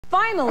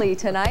Finally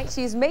tonight,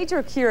 she's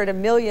Major Kira to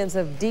millions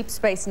of Deep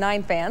Space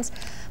Nine fans.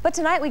 But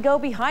tonight we go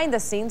behind the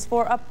scenes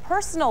for a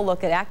personal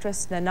look at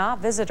actress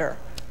now-nonexistent.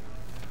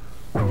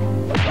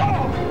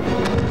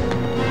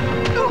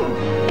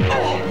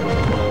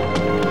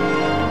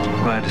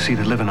 Glad to see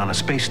that living on a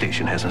space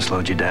station hasn't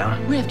slowed you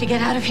down. We have to get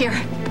out of here.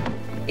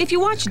 If you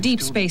watch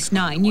Deep Space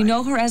Nine, you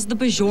know her as the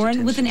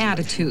Bajoran with an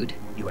attitude.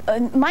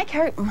 My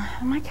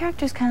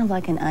character's kind of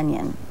like an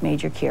onion,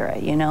 Major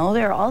Kira, you know?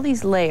 There are all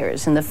these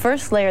layers, and the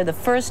first layer, the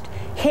first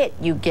hit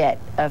you get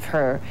of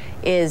her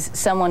is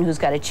someone who's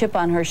got a chip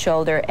on her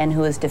shoulder and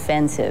who is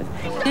defensive.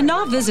 The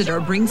now-visitor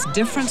brings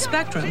different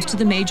spectrums to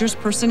the Major's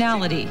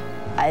personality.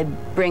 I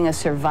bring a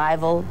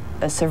survivor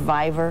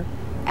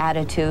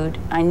attitude.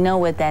 I know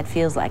what that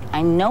feels like.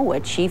 I know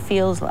what she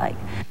feels like.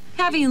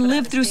 Having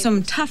lived through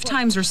some tough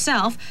times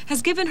herself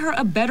has given her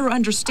a better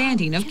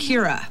understanding of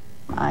Kira.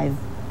 I've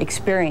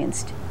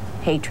experienced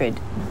hatred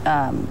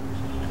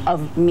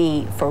of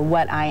me for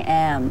what I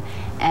am,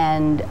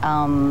 and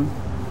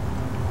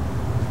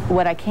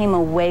what I came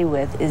away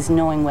with is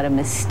knowing what a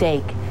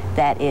mistake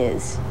that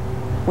is.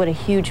 What a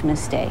huge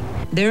mistake.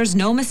 There's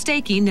no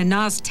mistaking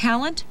Nana's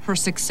talent, her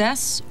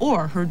success,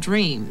 or her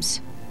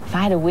dreams. If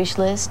I had a wish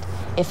list,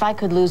 if I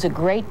could lose a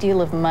great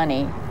deal of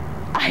money,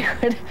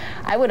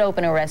 I would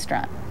open a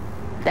restaurant.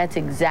 That's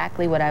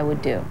exactly what I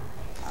would do.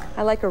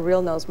 I like a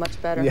real nose much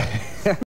better. Yeah.